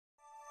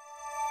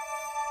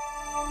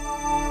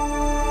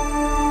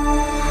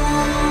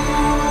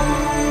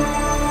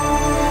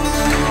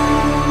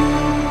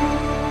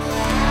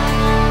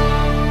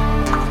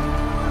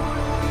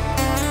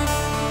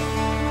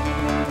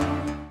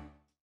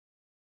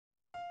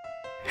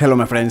Hello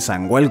my friends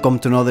and welcome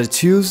to another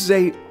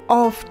Tuesday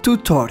of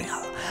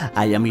tutorial.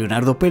 I am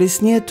Leonardo Perez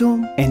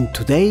Nieto and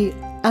today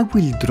I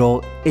will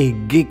draw a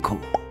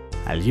gecko.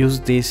 I'll use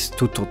this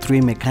TO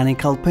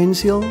mechanical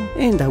pencil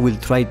and I will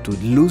try to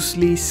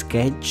loosely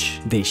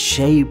sketch the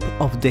shape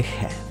of the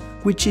head,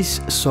 which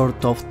is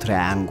sort of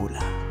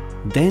triangular.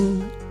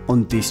 Then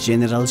on this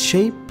general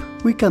shape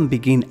we can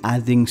begin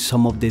adding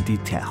some of the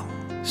detail,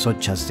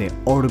 such as the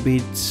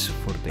orbits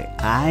for the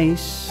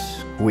eyes,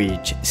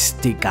 which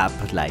stick up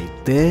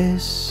like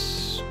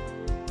this,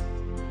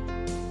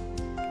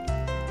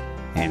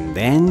 and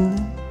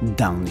then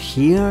down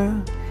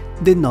here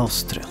the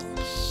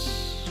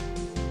nostrils.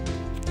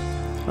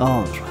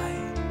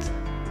 Alright,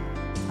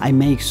 I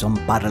make some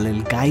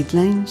parallel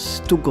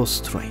guidelines to go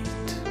straight,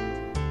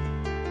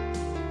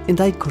 and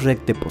I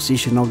correct the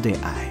position of the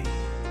eye.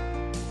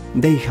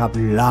 They have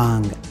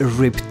long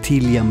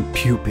reptilian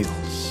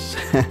pupils.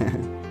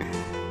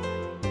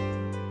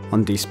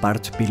 On this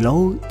part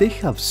below, they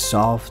have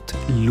soft,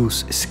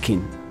 loose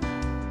skin.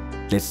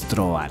 Let's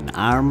draw an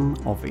arm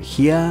over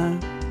here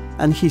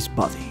and his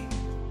body,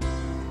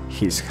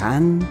 his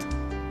hand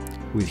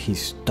with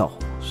his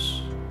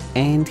toes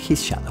and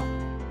his shadow.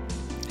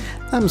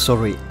 I'm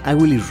sorry, I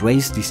will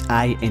erase this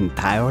eye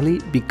entirely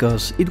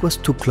because it was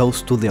too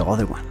close to the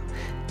other one.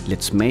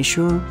 Let's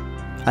measure.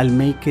 I'll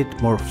make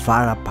it more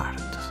far apart,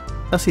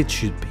 as it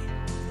should be.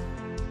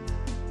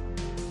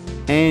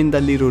 And a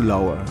little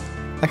lower.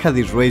 I had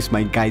erased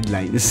my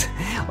guidelines.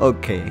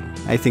 Okay,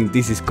 I think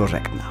this is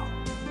correct now.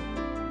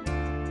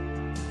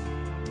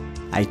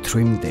 I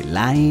trimmed the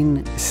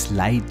line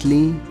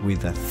slightly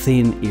with a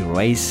thin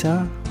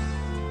eraser.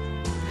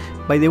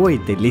 By the way,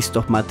 the list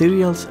of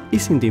materials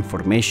is in the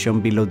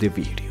information below the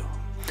video.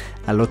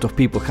 A lot of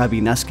people have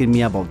been asking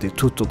me about the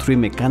TO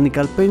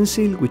mechanical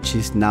pencil, which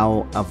is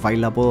now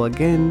available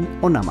again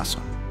on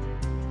Amazon.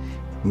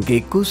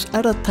 Geckos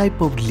are a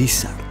type of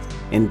lizard,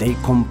 and they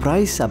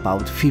comprise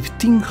about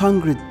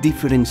 1,500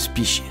 different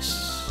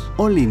species,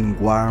 all in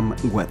warm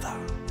weather.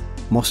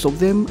 Most of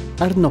them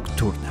are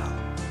nocturnal.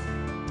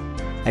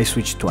 I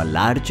switched to a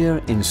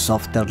larger and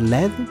softer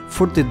LED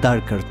for the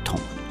darker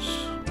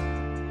tones.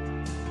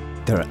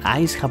 Their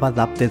eyes have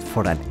adapted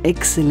for an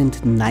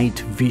excellent night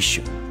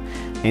vision,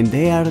 and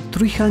they are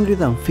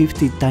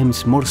 350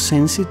 times more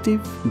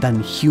sensitive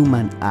than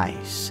human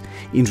eyes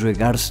in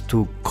regards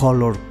to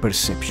color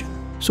perception.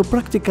 So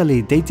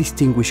practically they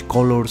distinguish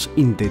colors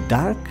in the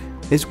dark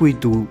as we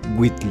do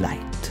with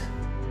light.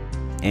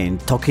 And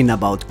talking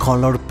about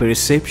color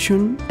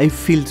perception, I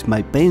filled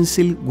my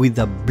pencil with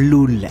a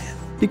blue LED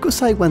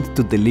because I want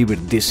to deliver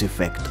this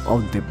effect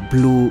of the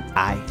blue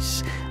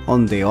eyes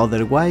on the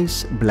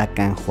otherwise black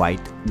and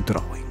white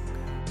drawing.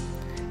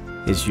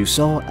 As you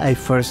saw, I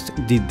first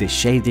did the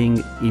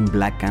shading in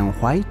black and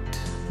white,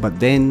 but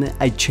then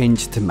I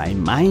changed my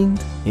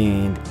mind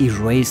and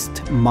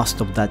erased most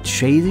of that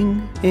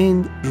shading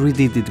and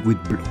redid it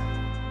with blue.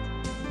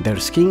 Their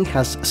skin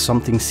has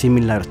something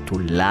similar to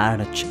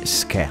large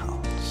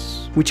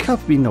scales, which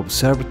have been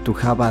observed to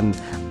have an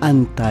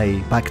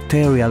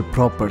antibacterial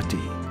property,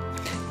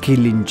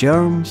 killing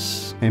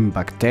germs and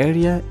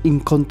bacteria in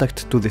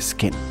contact to the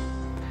skin.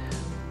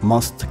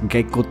 Most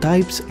gecko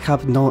types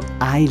have no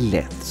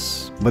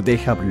eyelids, but they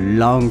have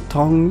long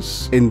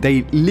tongues and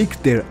they lick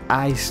their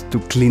eyes to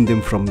clean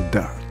them from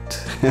dirt.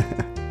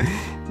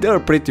 They are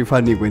pretty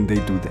funny when they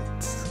do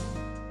that.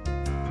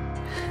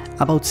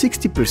 About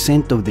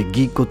 60% of the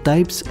gecko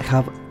types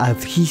have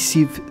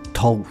adhesive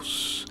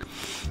toes,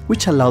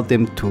 which allow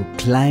them to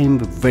climb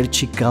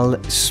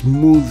vertical,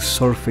 smooth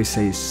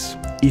surfaces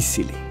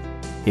easily.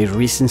 A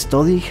recent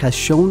study has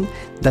shown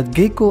that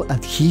gecko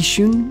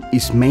adhesion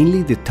is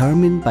mainly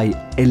determined by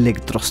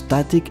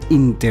electrostatic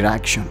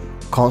interaction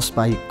caused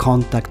by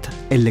contact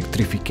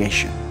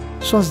electrification.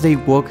 So as they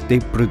walk,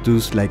 they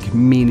produce like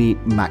mini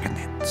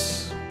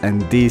magnets.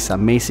 And these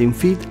amazing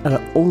feet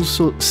are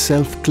also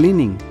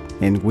self-cleaning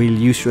and will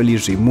usually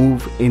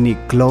remove any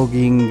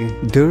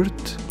clogging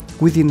dirt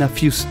within a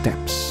few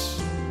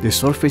steps. The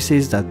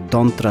surfaces that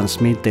don't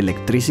transmit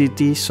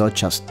electricity,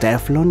 such as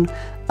Teflon,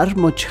 are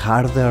much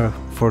harder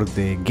for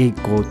the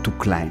gecko to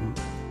climb.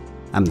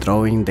 I'm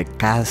drawing the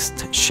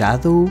cast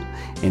shadow,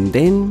 and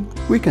then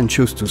we can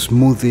choose to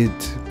smooth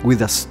it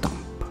with a stump,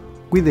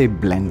 with a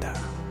blender.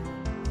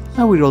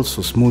 I will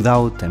also smooth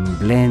out and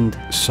blend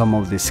some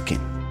of the skin.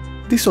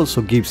 This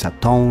also gives a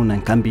tone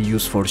and can be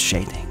used for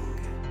shading.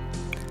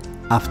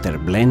 After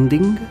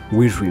blending,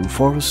 we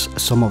reinforce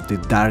some of the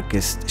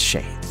darkest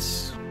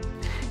shades.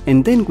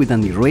 And then with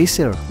an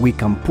eraser, we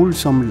can pull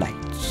some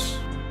lights.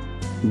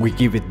 We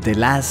give it the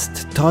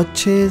last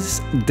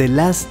touches, the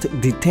last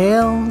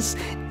details,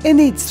 and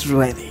it's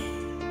ready.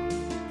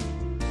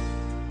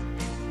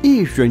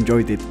 If you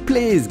enjoyed it,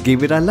 please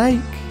give it a like,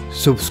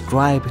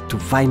 subscribe to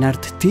Fine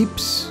Art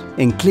Tips,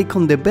 and click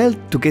on the bell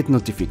to get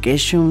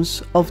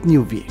notifications of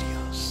new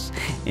videos.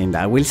 And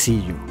I will see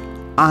you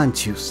on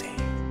Tuesday.